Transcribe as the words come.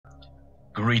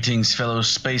Greetings, fellow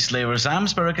space slavers. I'm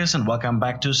Sparrowcus, and welcome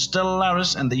back to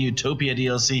Stellaris and the Utopia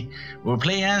DLC, where we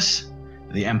play as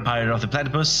the Empire of the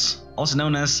Platypus, also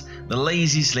known as the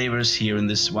Lazy Slavers, here in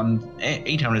this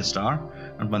 800 star,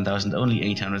 not 1000, only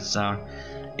 800 star,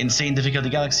 insane difficulty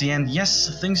galaxy. And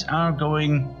yes, things are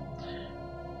going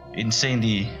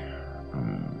insanely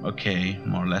okay,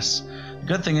 more or less. The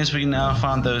good thing is we now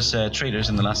found those traders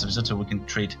in the last episode, so we can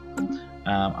trade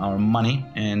our money,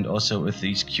 and also with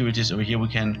these securities over here we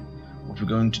can, what we're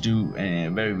going to do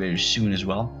very soon as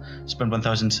well, spend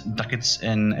 1000 ducats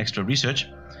in extra research.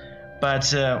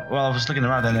 But well, I was looking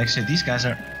around and actually these guys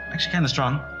are actually kind of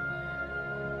strong,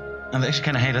 and they actually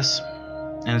kind of hate us,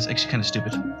 and it's actually kind of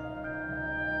stupid.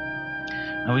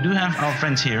 Now we do have our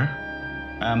friends here,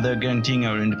 they're guaranteeing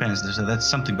our independence, so that's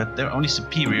something, but they're only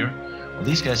superior. Well,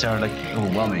 these guys are like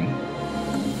overwhelming.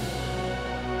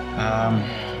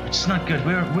 It's not good.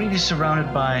 We're really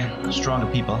surrounded by stronger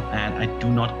people, and I do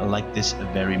not like this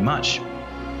very much.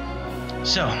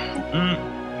 So,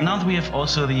 now that we have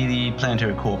also the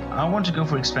planetary corp, I want to go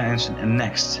for expansion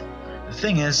next. The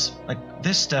thing is, like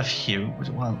this stuff here,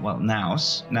 well,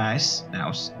 nice.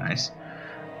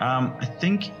 I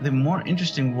think the more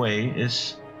interesting way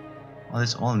is, well,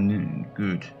 that's all new,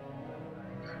 good.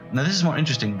 Now this is more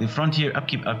interesting. The frontier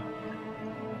upkeep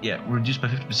reduced by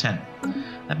 50%.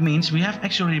 That means we have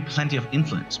actually plenty of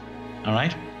influence. All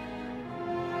right,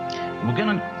 we're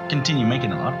gonna continue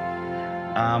making a lot.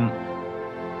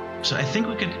 So I think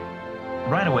we could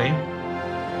right away,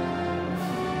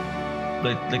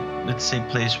 let's say,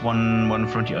 place one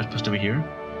frontier outpost over here,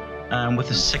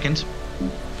 with a second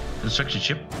construction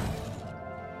ship,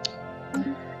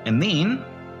 and then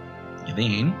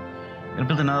we're gonna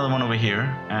build another one over here,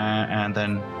 and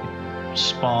then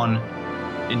spawn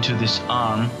into this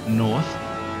arm north.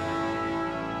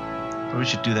 Probably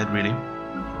should do that really.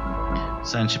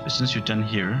 Science ship, since you're done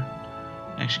here,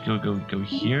 actually go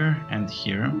here and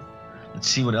here. Let's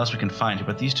see what else we can find.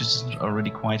 But these two systems are already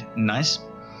quite nice.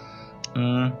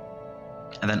 And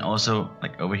then also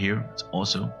like over here, it's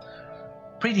also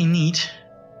pretty neat.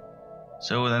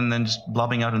 So then just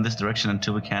blobbing out in this direction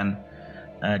until we can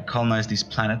colonize these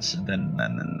planets, and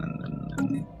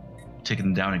then take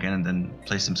them down again and then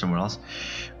place them somewhere else.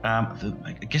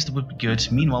 I guess that would be good.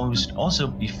 Meanwhile, we should also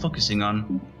be focusing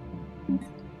on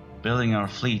building our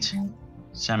fleet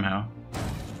somehow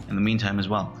in the meantime as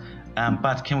well.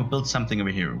 But can we build something over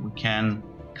here? We can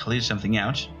clear something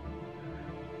out.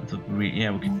 Yeah,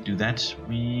 we can do that.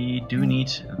 We do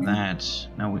need that.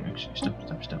 Now we actually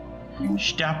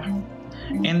stop.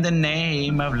 In the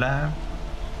name of love.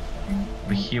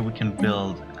 Over here we can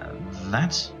build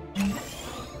that.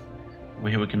 Over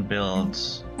here we can build.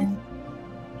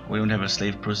 We don't have a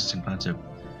slave processing plant, so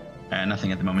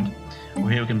nothing at the moment. Over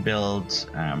here we can build.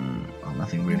 Well,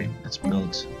 nothing really. Let's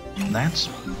build that.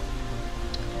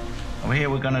 Over here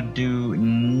we're gonna do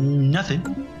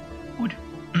nothing. Good.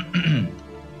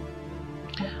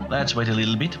 Let's wait a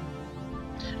little bit.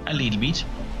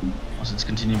 Also, let's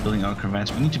continue building our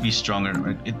caravans. We need to be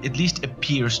stronger, at least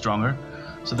appear stronger.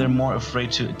 So they're more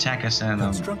afraid to attack us, and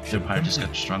their pirates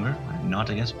got stronger.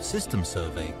 Not, I guess. System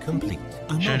survey complete.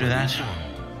 Should I do that?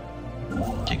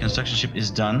 Okay, construction ship is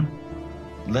done.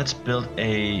 Let's build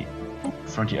a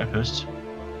frontier outpost.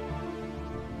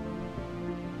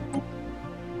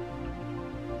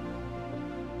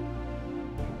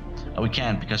 Oh, we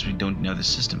can't because we don't know the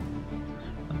system.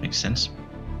 That makes sense.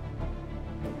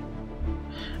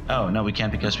 Oh, no, we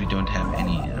can't because we don't have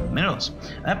any minerals.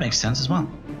 That makes sense as well.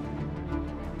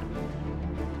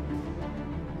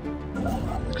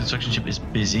 Construction ship is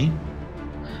busy.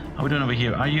 How are we doing over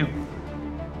here? Are you?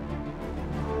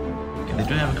 Okay, they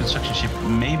do have a construction ship.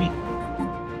 Maybe.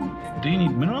 Do you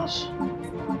need minerals?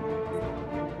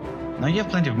 Now you have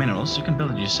plenty of minerals. You can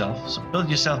build it yourself. So build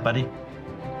it yourself, buddy.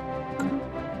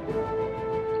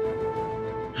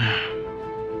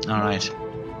 All right.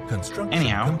 Construction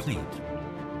Anyhow. complete.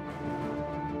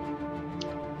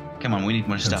 Come on, we need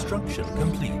more stuff. Construction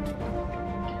complete.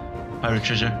 Pirate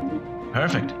treasure.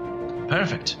 Perfect.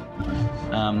 Perfect.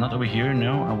 Not over here.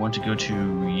 No, I want to go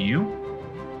to you.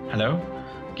 Hello.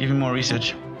 Give me more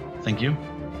research. Thank you.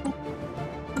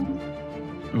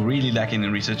 We're really lacking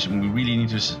in research, and we really need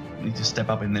to step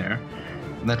up in there.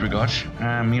 In that regard.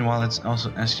 Meanwhile, let's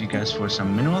also ask you guys for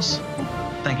some minerals.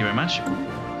 Thank you very much.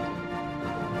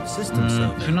 System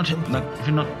if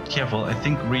you're not careful, I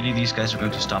think really these guys are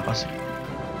going to stop us.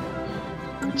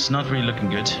 It's not really looking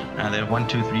good. They have 1,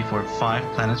 2, 3, 4,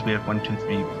 5 planets. We have 1, 2,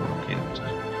 3, 4. Okay,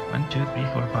 1, 2, 3,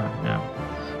 4, 5. Yeah,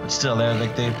 but still, they're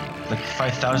like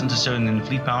 5,000 or so in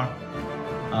fleet power.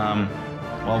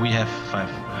 While we have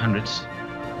 500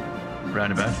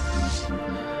 roundabout.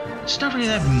 It's not really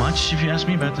that much, if you ask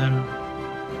me, but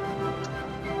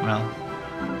well,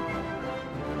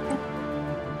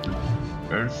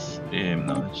 Earth.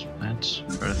 No, that's that.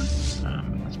 Earth.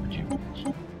 Let's put you.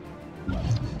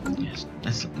 Yes,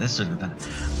 let's look at that.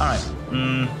 All right.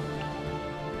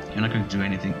 You're not going to do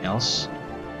anything else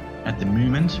at the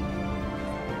moment.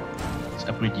 Let's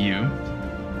upgrade you.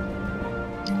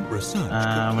 Research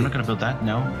we're not going to build that.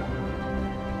 No.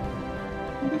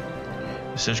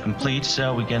 Research complete,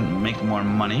 so we can make more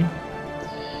money.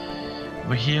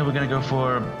 Over here, we're gonna go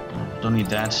for. Don't need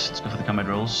that. Let's go for the combat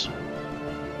rolls.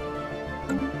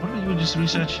 What did we do with this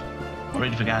research?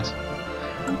 Already forgot.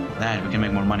 That we can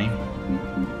make more money.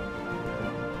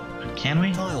 Can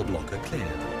we? Tile blocker cleared.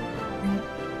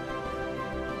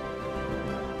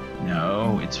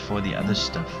 No, it's for the other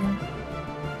stuff.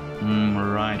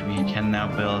 Right, we can now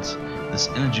build this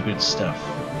energy grid stuff.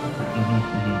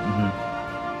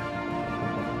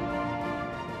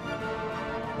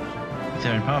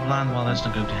 Ethereum power plant, well, that's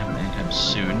not going to happen anytime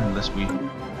soon unless we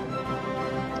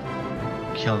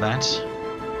kill that.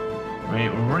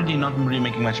 We're already not really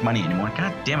making much money anymore.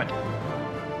 God damn it.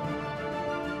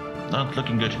 Not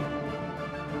looking good.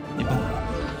 People,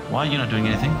 why are you not doing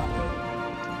anything?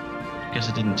 Guess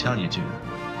I didn't tell you to.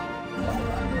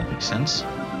 That makes sense.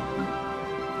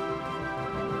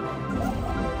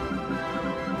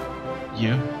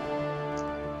 You.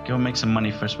 Go make some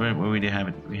money first. Where we do have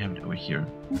it? We have it over here.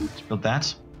 Let's build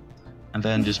that, and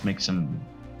then just make some,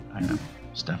 I don't know,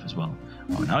 stuff as well.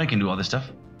 Oh, now I can do all this stuff.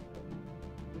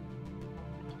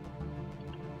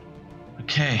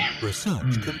 Okay.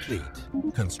 Research complete.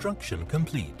 Construction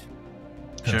complete.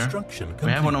 Sure. Construction complete.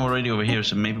 We have one already over here,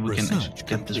 so maybe we can Research actually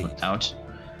get this one complete. out.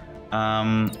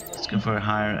 Let's go for a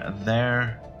higher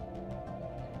there.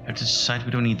 Heritage site,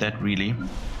 we don't need that really.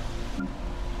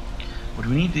 But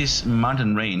we need this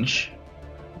mountain range.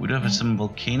 We do have some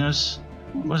volcanoes.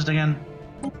 What was it again?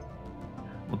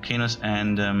 Volcanoes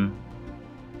and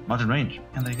mountain range.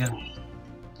 And there you go.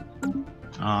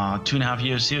 2.5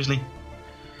 years, seriously?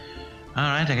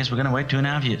 Alright, I guess we're gonna wait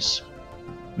 2.5 years.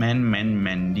 Men.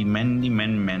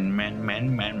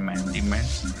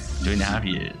 2.5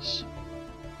 years.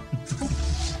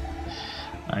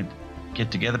 Alright,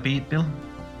 get together, people.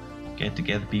 Get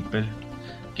together, people.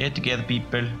 Get together,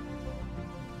 people.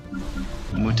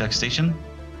 Mutak Station.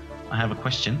 I have a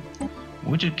question.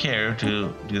 Would you care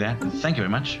to do that? Thank you very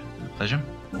much. Pleasure.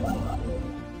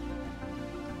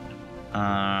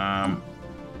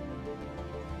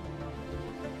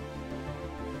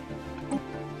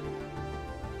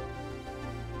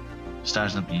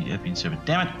 Stars not being served.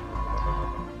 Damn it.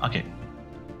 Okay.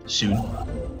 Soon.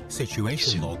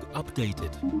 Situation log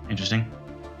updated. Interesting.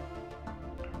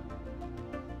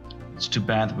 It's too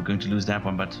bad we're going to lose that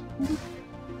one, but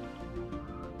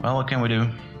well, what can we do?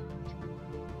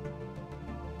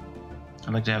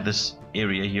 I'd like to have this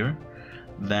area here.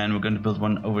 Then we're going to build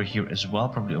one over here as well,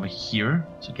 probably over here.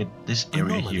 So get this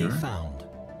area Anomaly here. found.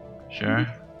 Sure.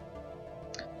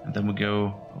 And then we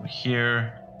go over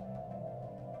here.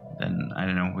 Then I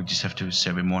don't know. We just have to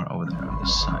survey more over there on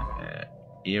this side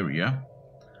area.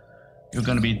 You're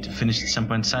going to be finished at some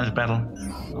point. Science battle.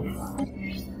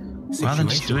 Well, then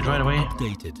just do it right away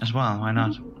Updated. as well. Why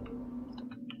not?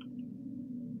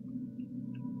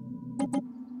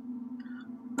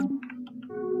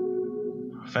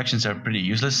 Factions are pretty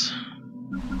useless,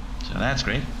 so that's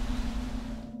great.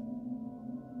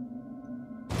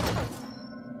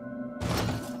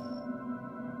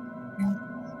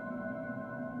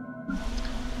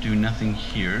 Do nothing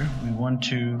here. We want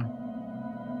to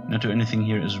not do anything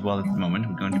here as well at the moment.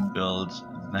 We're going to build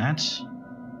that.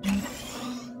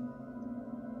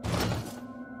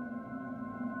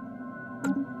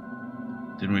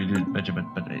 Didn't really do it better,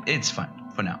 but it's fine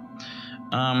for now.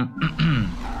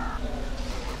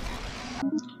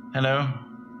 Hello,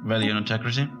 value and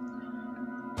autocracy.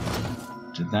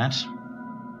 Did that.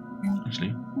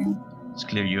 Actually, let's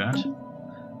clear you out.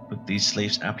 Put these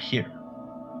slaves up here.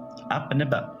 Up and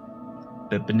above.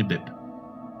 Bip and a bip.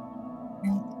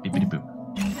 Bippity boop.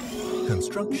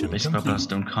 Construction Basic complete. populace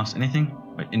don't cost anything.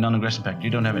 Wait, in non-aggression pact, you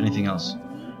don't have anything else.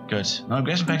 Good.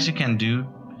 Non-aggression pacts you can do.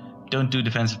 Don't do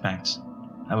defensive pacts.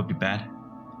 That would be bad.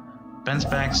 Defense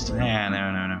pacts? Yeah,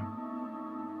 no.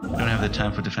 We don't have the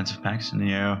time for defensive packs.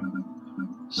 No.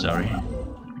 Sorry.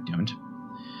 We don't.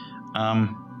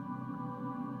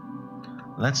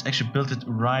 Let's actually build it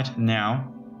right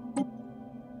now.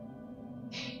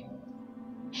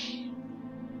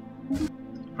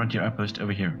 Frontier outpost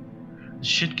over here. This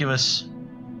should give us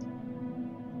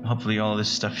hopefully all this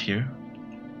stuff here.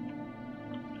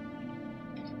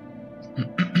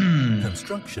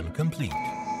 Construction complete.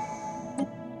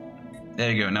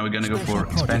 There you go. Now we're gonna go for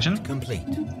Special expansion. project complete.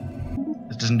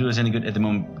 This doesn't do us any good at the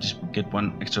moment. Just get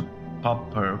one extra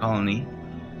pop per colony.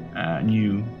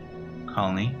 New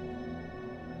colony.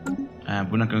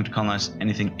 We're not going to colonize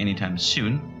anything anytime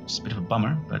soon. It's a bit of a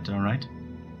bummer, but alright.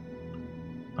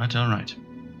 But alright.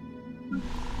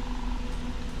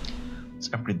 Let's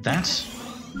upgrade that.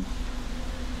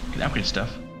 We can upgrade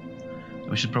stuff.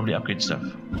 We should probably upgrade stuff.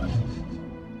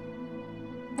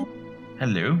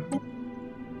 Hello.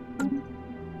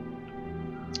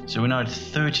 So we're now at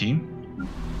 30. In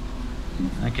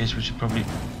that case, we should probably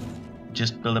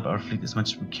just build up our fleet as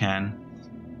much as we can.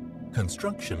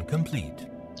 Construction complete.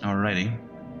 Alrighty.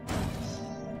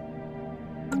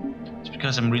 It's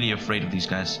because I'm really afraid of these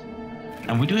guys.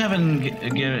 And we do have a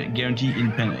guarantee of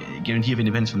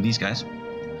independence from these guys.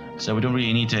 So we don't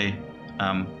really need a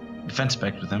defense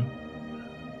pact with them.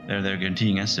 They're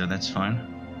guaranteeing us, so that's fine.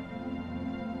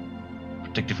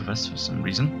 Protective of us for some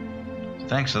reason. So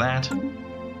thanks for that.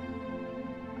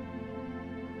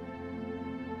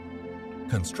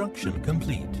 Construction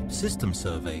complete. System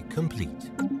survey complete.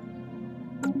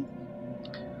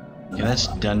 Okay, that's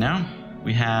done now.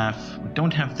 We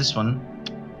don't have this one.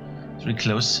 It's really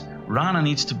close. Rana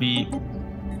needs to be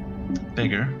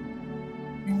bigger.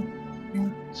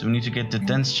 So we need to get the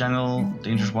dense jungle,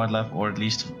 dangerous wildlife, or at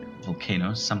least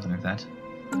volcanoes, something like that.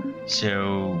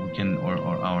 So we can, or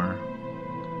our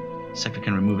sector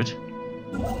can remove it.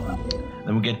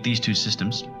 Then we get these two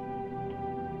systems.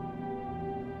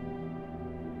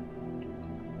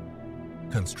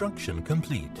 Construction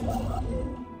complete.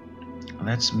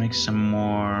 Let's make some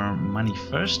more money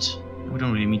first. We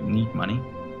don't really need money.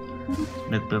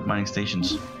 Let's build mining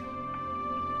stations.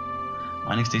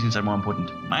 Mining stations are more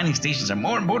important. Mining stations are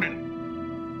more important!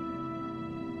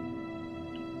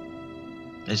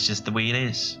 That's just the way it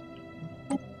is.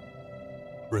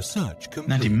 Research complete.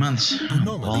 90 months.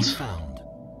 Anomaly Balls. found.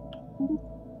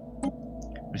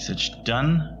 Research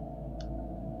done.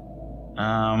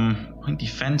 Point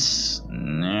defense.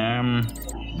 No.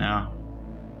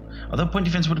 Although point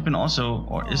defense would have been also,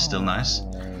 or is still nice.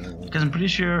 Because I'm pretty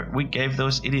sure we gave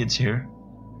those idiots here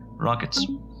rockets.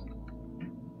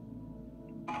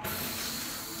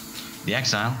 The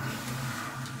Exile.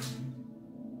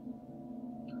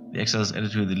 The Exile is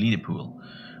added to the leader pool.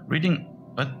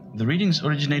 But the readings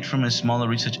originate from a smaller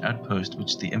research outpost,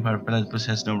 which the Empire of Platypus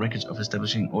has no records of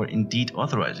establishing or indeed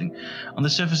authorizing. On the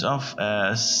surface of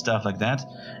stuff like that,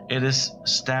 it is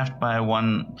staffed by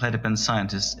one Platypus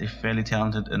scientist, a fairly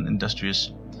talented and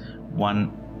industrious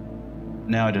one.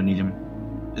 Now I don't need him.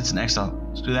 It's an Exile.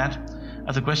 Let's do that.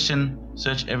 After question,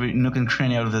 search every nook and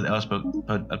cranny out of that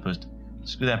outpost.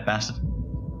 Screw that bastard.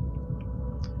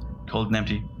 Cold and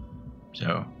empty.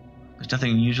 So, there's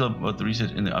nothing unusual about the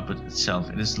research in the output itself.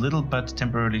 It is little but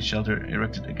temporarily shelter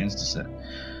erected against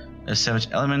the savage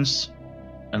elements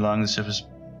along the surface.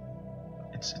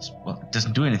 Well, it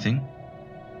doesn't do anything.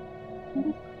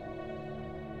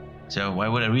 So why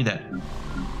would I read that?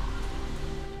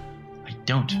 I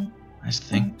don't. That's the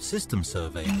thing. System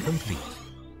survey complete.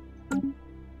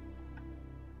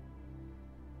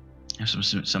 I have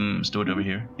some stored over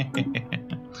here.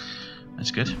 That's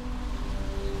good.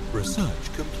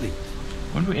 Research complete.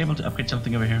 Weren't we able to upgrade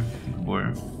something over here? I think we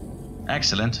were.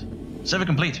 Excellent. Survey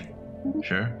complete.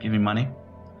 Sure, give me money.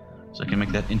 So I can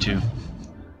make that into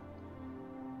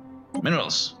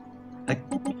minerals. Like,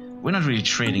 we're not really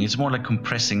trading, it's more like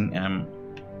compressing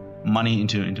money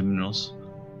into minerals.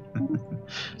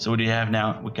 So what do you have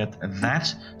now? We got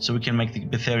that, so we can make the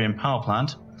Betharian power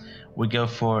plant. We go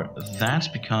for that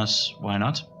because why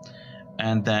not?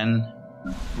 And then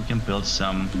we can build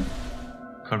some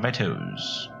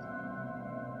corvettos.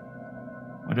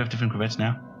 Why do we have different corvettes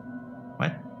now?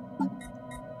 What?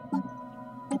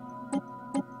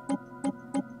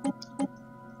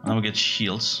 Now we get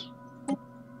shields.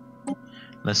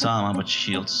 Less armor, but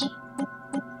shields.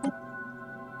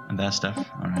 And that stuff.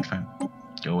 Alright, fine.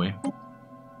 Go away.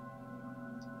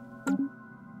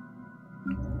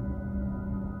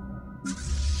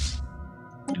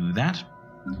 Do that.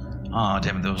 Oh,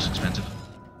 damn it, that was expensive.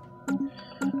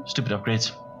 Stupid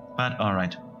upgrades. But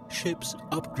alright. Ships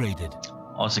upgraded.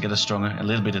 Also get us stronger, a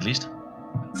little bit at least.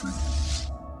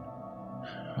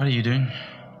 What are you doing?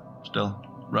 Still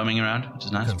roaming around, which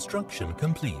is nice. Construction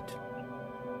complete.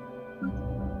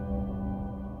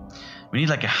 We need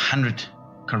like 100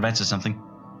 corvettes or something.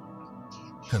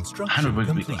 Construction 100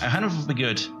 would be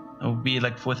good. It would be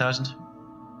like 4,000.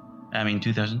 I mean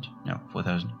 2,000. No,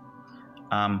 4,000.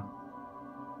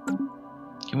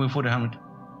 Can we afford 100?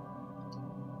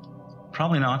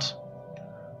 Probably not.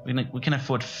 We can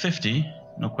afford 50.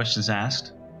 No questions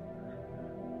asked.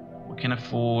 We can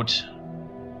afford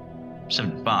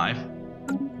 75.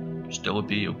 Still would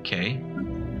be okay.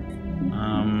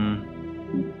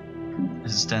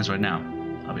 As it stands right now,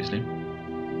 obviously.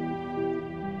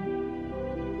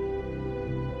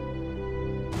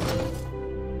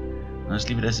 Let's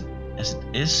leave it as it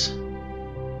is.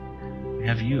 We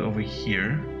have you over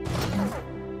here.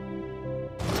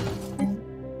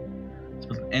 Let's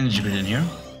build an energy grid in here.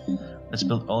 Let's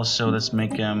build also, let's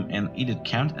make an edit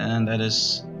count, and that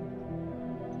is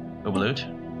overload.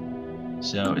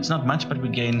 So it's not much, but we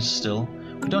gain still.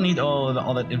 We don't need all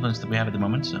that influence that we have at the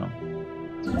moment, so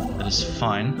that is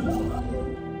fine.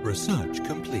 Research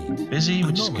complete. Busy,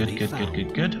 which is Anomaly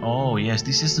good. found. Oh yes,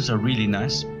 these systems are really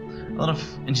nice. A lot of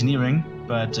engineering,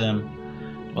 but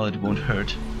well, it won't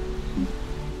hurt.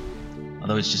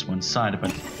 Although it's just one side,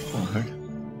 but it won't hurt.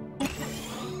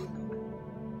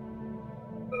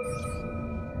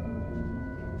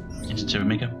 Instant server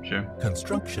maker, sure.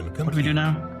 Construction complete. What do we do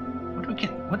now?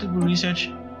 What did we research?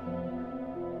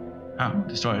 Oh,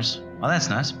 destroyers. Oh, that's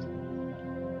nice.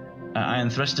 Iron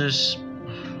thrusters.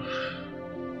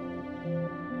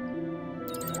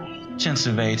 Chance to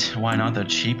evade. Why not? They're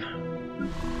cheap.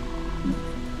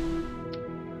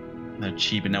 They're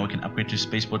cheap, and now we can upgrade to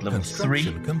spaceport level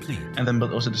 3. Complete. And then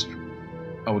build also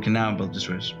oh, we can now build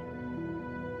destroyers.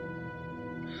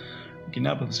 We can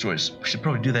now build destroyers. We should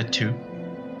probably do that too.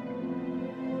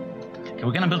 Okay,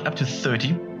 we're gonna build up to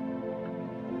 30.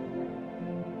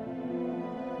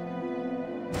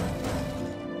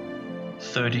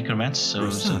 Corvettes, so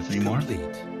 3 more.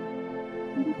 Complete.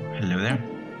 Hello there.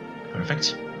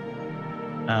 Perfect.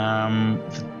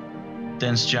 The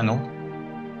dense jungle.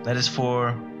 That is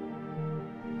for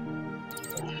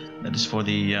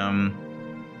the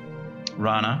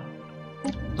Rana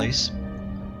place.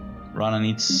 Rana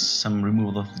needs some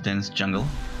removal of the dense jungle.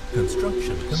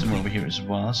 Construction complete. Some over here as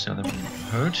well, so that won't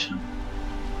hurt.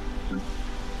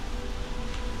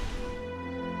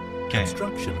 Okay.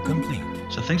 Construction complete.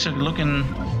 So things are looking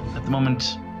at the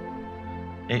moment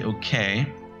a-okay.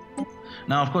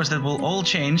 Now, of course, that will all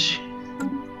change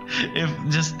if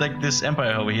just like this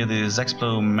empire over here, the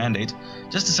Zexplo mandate,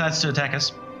 just decides to attack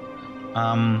us.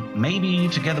 Maybe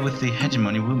together with the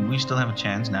hegemony, we still have a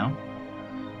chance now.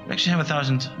 We actually have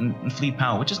 1,000 in fleet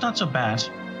power, which is not so bad,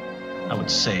 I would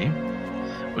say.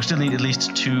 We still need at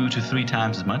least 2 to 3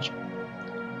 times as much.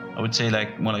 I would say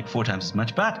like more like 4 times as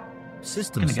much, but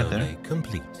System survey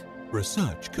complete.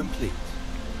 Research complete.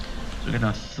 So we got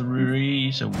now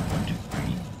 3, so 1, 2,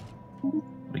 3.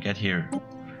 We got here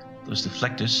those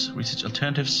deflectors, research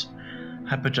alternatives,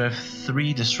 hyperdrive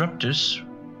 3 disruptors.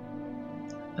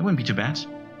 That wouldn't be too bad.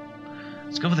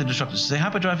 Let's go for the disruptors. The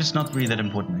hyperdrive is not really that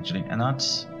important actually, and not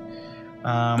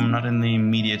in the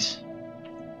immediate.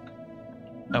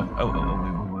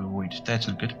 Wait, that's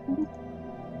not good.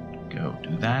 Go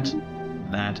do that,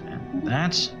 that, and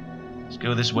that. Let's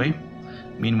go this way.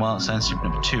 Meanwhile, science ship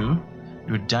number 2,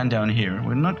 you're down here.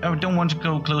 We're not. I don't want to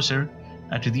go closer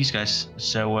to these guys.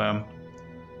 So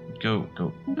go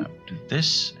do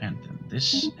this, and then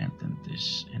this, and then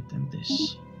this, and then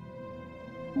this.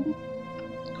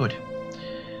 Good.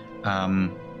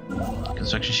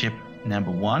 Construction ship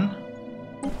number 1.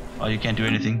 Oh, you can't do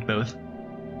anything. Both.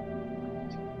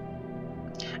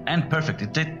 And perfect.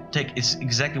 It did take. It's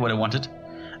exactly what I wanted.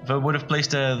 If I would have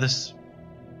placed this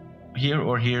here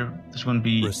or here, this wouldn't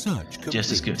be just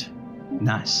as good.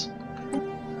 Nice.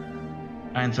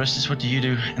 Iron thrusters, what do you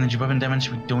do? Energy weapon damage?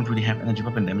 We don't really have energy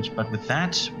weapon damage, but with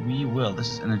that, we will.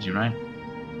 This is energy, right?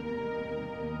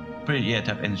 Yeah,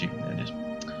 tap energy. There it is.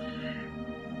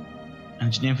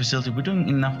 Engineering facility. We're doing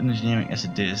enough engineering as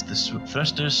it is. The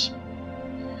thrusters,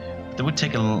 that would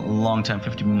take a long time,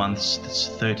 50 months. That's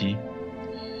 30.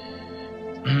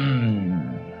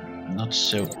 Not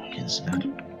so against that.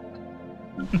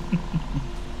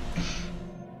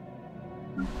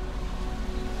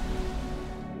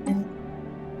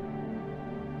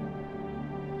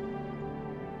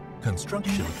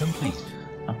 Construction complete.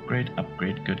 Upgrade,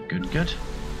 good.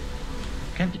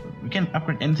 We can't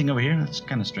upgrade anything over here. That's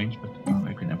kind of strange, but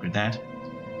we can upgrade that.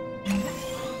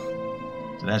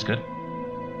 So that's good.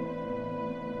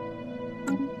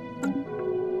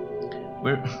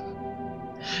 We're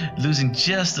losing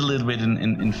just a little bit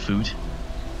in food.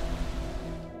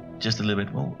 Just a little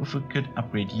bit. Well, if we could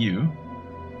upgrade you.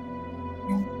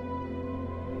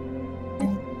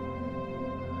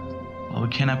 Well, we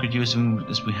can upgrade you as soon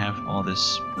as we have all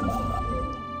this,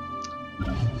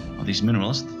 all these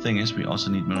minerals. The thing is, we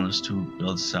also need minerals to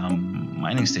build some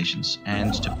mining stations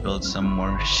and to build some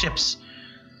more ships.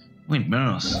 We need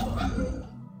minerals.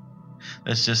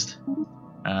 Let's just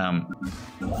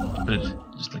put it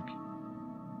just like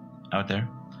out there.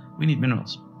 We need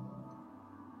minerals.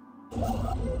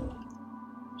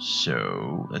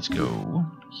 So let's go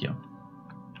here.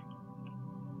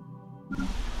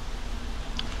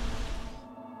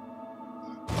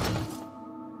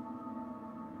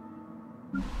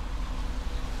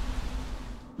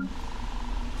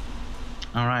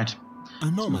 All right.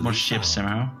 More ships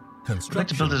somehow. I'd like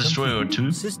to build a destroyer or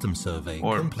two. System survey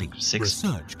or complete. 6.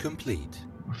 Research complete.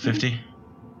 Or 50.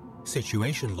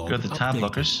 Situation log Got the tab updated.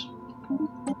 blockers.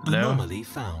 Hello? Anomaly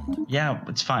found. Yeah,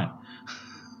 it's fine.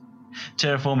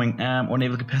 Terraforming or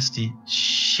naval capacity.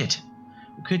 Shit.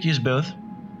 We could use both.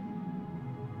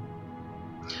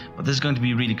 But this is going to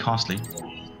be really costly.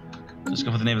 Let's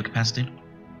go for the naval capacity.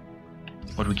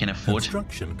 What we can afford.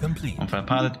 Construction complete. On-fire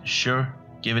pilot, sure.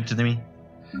 Give it to me.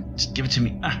 Just give it to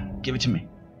me. Ah, give it to me.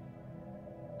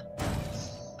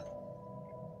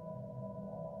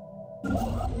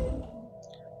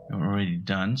 You're already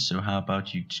done, so how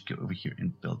about you just go over here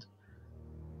and build?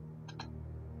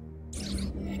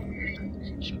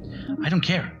 I don't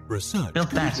care. Research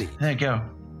Build that. complete. There you go.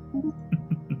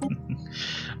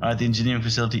 Alright, the engineering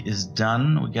facility is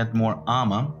done. We get more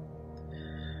armor,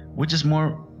 which is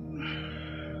more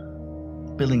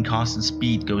building cost and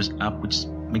speed goes up, which is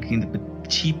making it a bit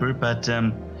cheaper, but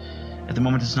at the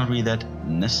moment it's not really that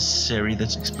necessary.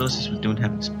 That's explosives. We don't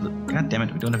have God damn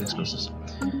it, we don't have explosives.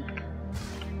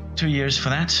 2 years for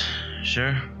that,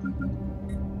 sure.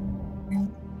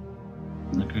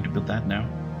 Not going to build that now.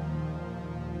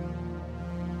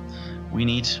 We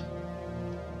need.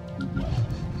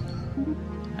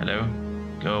 Hello,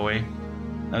 go away.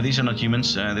 No, these are not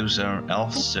humans. Those are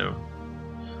elves. So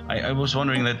I was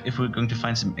wondering that if we're going to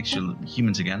find some actual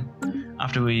humans again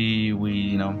after we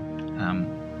you know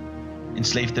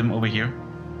enslaved them over here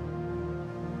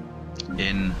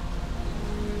in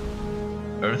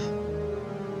Earth.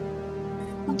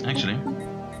 Actually,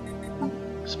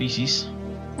 species,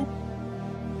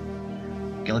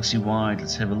 galaxy-wide.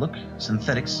 Let's have a look.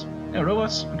 Synthetics. Oh,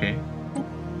 robots. Okay.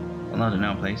 Well, not in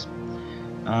our place.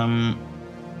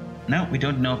 No, we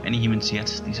don't know of any humans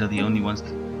yet. These are the only ones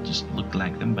that just look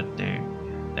like them, but they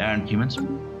aren't humans.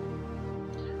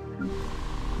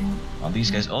 Well, these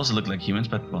guys also look like humans,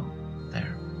 but well,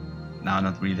 they're now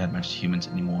not really that much humans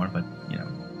anymore. But you know,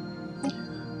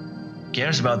 who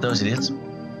cares about those idiots?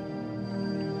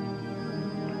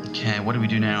 Okay, what do we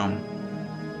do now?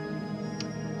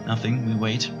 Nothing. We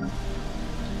wait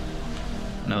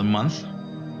another month,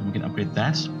 and we can upgrade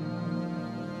that.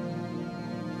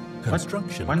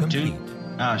 Construction What? 1, 2.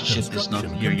 complete. Ah, shit, it's not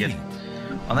here yet.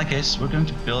 In that case, we're going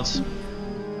to build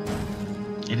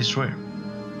a destroyer.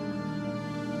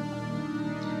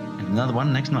 And another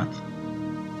one next month.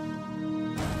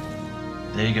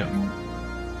 There you go.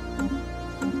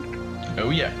 Oh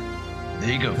yeah.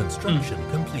 There you go. Construction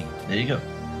complete. There you go.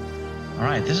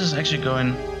 Alright, this is actually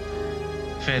going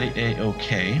fairly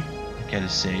a-okay, I gotta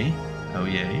say. Oh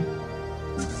yay.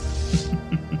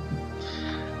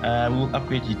 We'll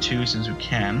upgrade you too since we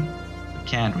can. We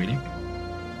can't really.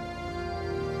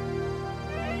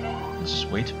 Let's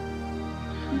just wait.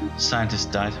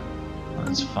 Scientist died. Oh,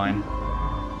 that's fine.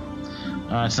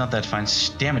 It's not that fine.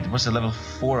 Damn it, what's the level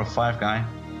 4 or 5 guy?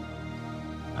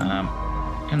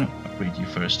 Can upgrade you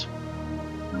first.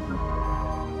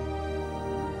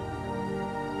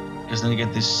 Because then you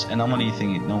get this anomaly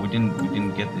thing. No, we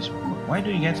didn't get this. Why do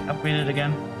you get upgraded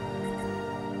again?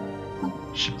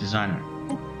 Ship designer.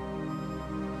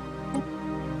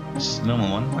 This is the normal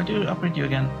one. Why do you upgrade you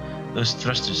again? Those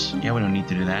thrusters. Yeah, we don't need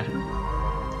to do that.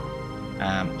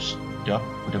 Stop,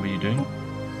 whatever you're doing.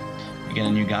 You get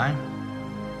a new guy.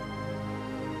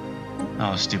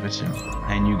 Oh, stupid.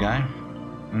 Hey, new guy.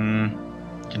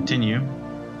 Continue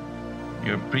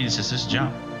your predecessor's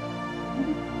job.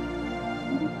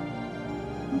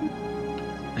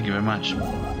 Thank you very much.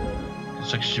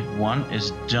 Construction ship 1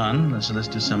 is done. So let's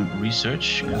do some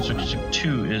research. Construction ship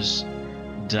 2 is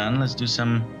done. Let's do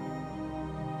some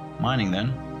mining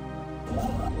then.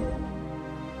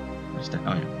 What's that?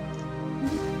 Oh yeah.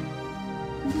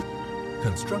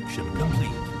 Construction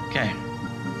complete. Okay.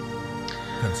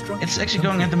 Construction It's actually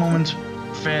going at the moment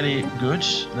fairly good.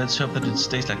 Let's hope that it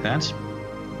stays like that.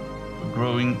 We're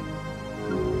growing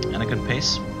at a good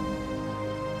pace.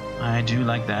 I do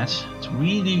like that. It's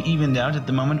really evened out at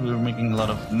the moment. We're making a lot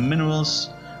of minerals.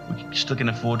 We still can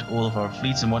afford all of our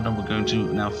fleets and whatnot. We're going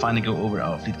to now finally go over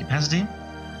our fleet capacity.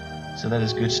 So that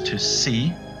is good to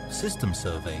see. System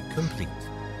survey complete.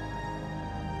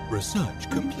 Research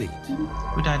complete.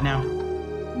 Who died now?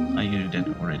 Oh, you did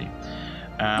already.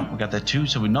 We got that too,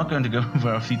 so we're not going to go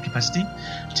over our fleet capacity.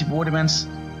 Cheap war demands,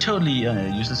 totally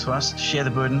useless for us. Share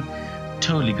the burden,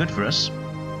 totally good for us.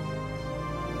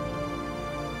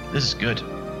 This is good.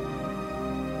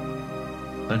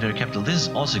 Planetary capital. This is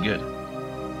also good.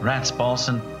 Rats, balls,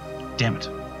 and damn it.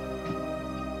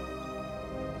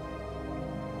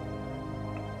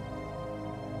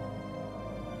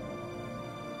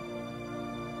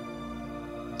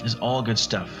 This is all good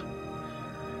stuff.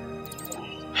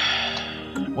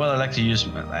 Well, I like to use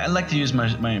my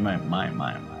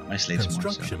slaves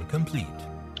Construction more. So. complete.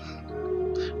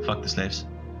 Fuck the slaves.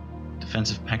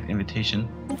 Defensive pact invitation.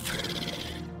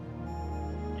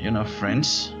 You're no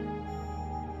friends.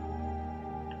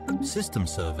 System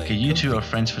survey. Okay, you complete. two are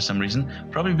friends for some reason.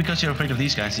 Probably because you're afraid of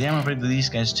these guys. Yeah, I'm afraid of these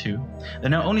guys too. They're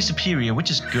now only superior, which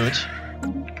is good.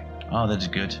 Oh, that is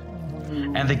good.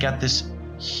 And they got this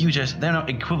huge ass. They're now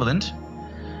equivalent,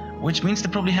 which means they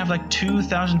probably have like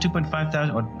 2,000,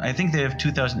 2,500, or I think they have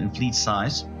 2,000 in fleet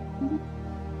size.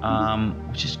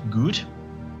 Which is good.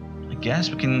 I guess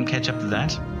we can catch up to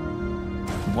that.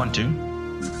 If we want to.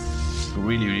 If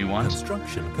we really want.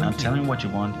 Construction complete. Now tell me what you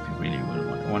want if you really want.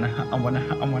 I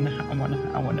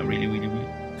wanna really.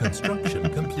 Construction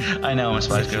complete. I know, I'm a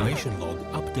spice girl. Situation log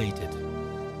updated.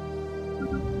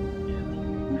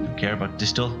 I don't care about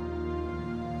Distal.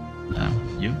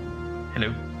 You?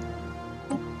 Hello.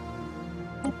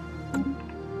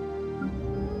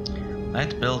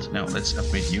 Let's build. No, let's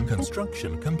upgrade you.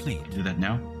 Construction complete. Do that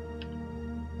now.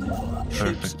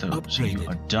 Ships Perfect. So you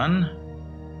are upgraded. done.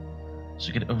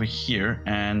 So get over here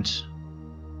and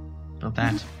build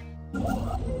that.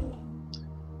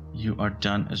 You are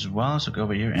done as well. So go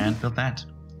over here and build that.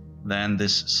 Then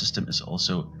this system is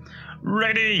also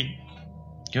ready.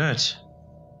 Good.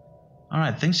 All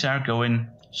right, things are going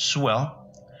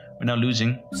swell. We're now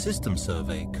losing System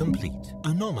survey complete.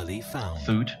 Anomaly found.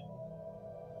 food,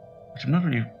 which I'm not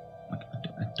really.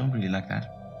 I don't really like that.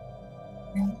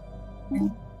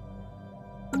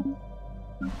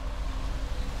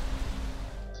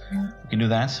 We can do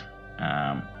that.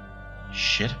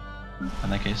 Shit.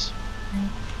 In that case,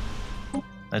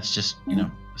 that's just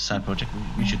a side project.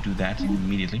 We should do that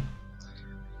immediately.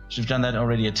 Should have done that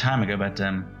already a time ago, but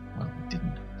well, we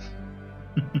didn't.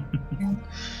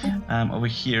 Over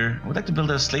here, I would like to build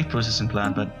a slave processing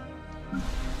plant, but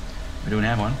we don't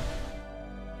have one.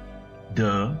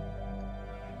 Duh.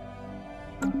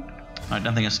 Alright,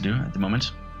 nothing else to do at the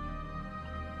moment.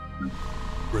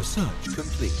 Research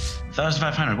complete.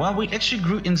 1,500. Well, we actually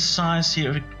grew in size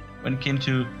here when it came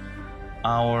to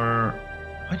our...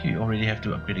 Why do you already have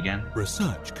to upgrade again?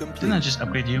 Research complete. Didn't I just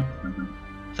upgrade you?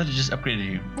 I thought I just upgraded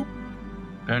you.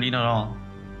 Apparently not all.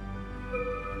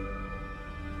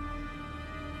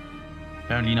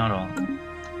 Apparently not all.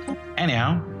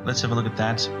 Anyhow, let's have a look at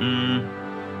that.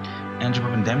 Energy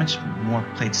weapon damage, more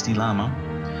plate steel armor.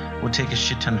 Will take a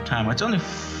shit ton of time. It's only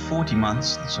 40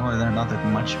 months, so they're not that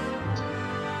much.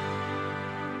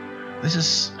 This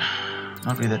is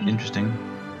not really that interesting.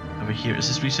 Over here, is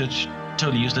this research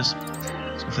totally useless?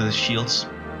 Let's go for the shields.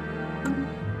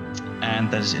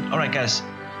 And that is it. Alright guys,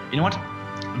 you know what?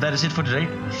 That is it for today.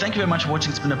 Thank you very much for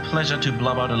watching. It's been a pleasure to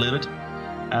blob out a little bit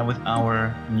with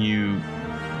our new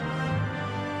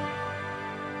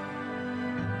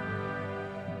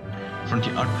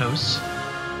frontier outposts.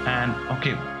 And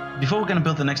okay, before we're gonna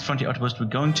build the next frontier outpost, we're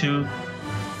going to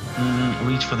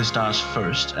reach for the stars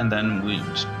first, and then we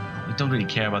don't really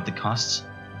care about the costs,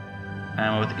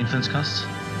 about the influence costs.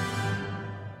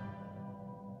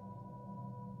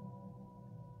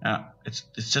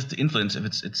 It's just the influence if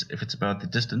it's about the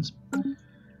distance.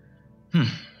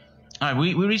 Alright,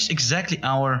 we reached exactly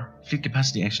our fleet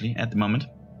capacity actually at the moment.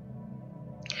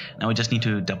 Now we just need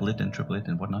to double it and triple it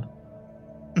and whatnot.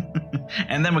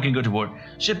 And then we can go to war.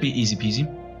 Should be easy peasy.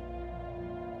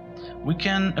 We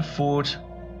can afford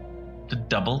to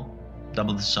double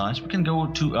the size. We can go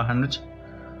to 100,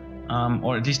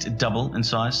 or at least double in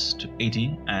size to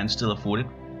 80 and still afford it.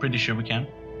 Pretty sure we can.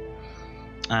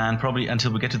 And probably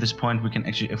until we get to this point, we can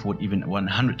actually afford even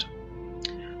 100.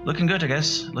 Looking good, I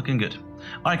guess. Looking good.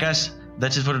 Alright guys,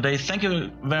 that's it for today. Thank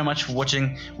you very much for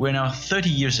watching. We're now 30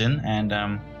 years in,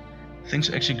 and things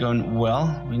are actually going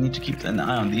well. We need to keep an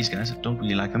eye on these guys. I don't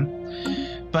really like them.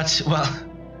 But, well,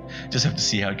 just have to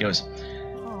see how it goes.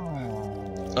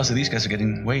 Also, these guys are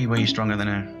getting way stronger than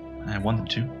I want them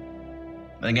to.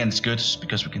 And again, it's good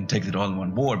because we can take it all in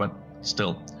one war, but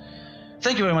still.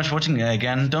 Thank you very much for watching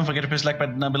again. Don't forget to press the like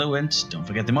button down below, and don't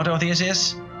forget the motto of the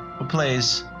SAS: who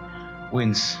plays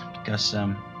wins. Because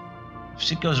if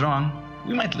shit goes wrong,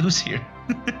 we might lose here.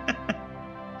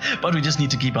 But we just need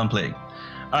to keep on playing.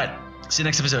 Alright, see you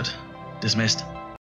next episode. Dismissed.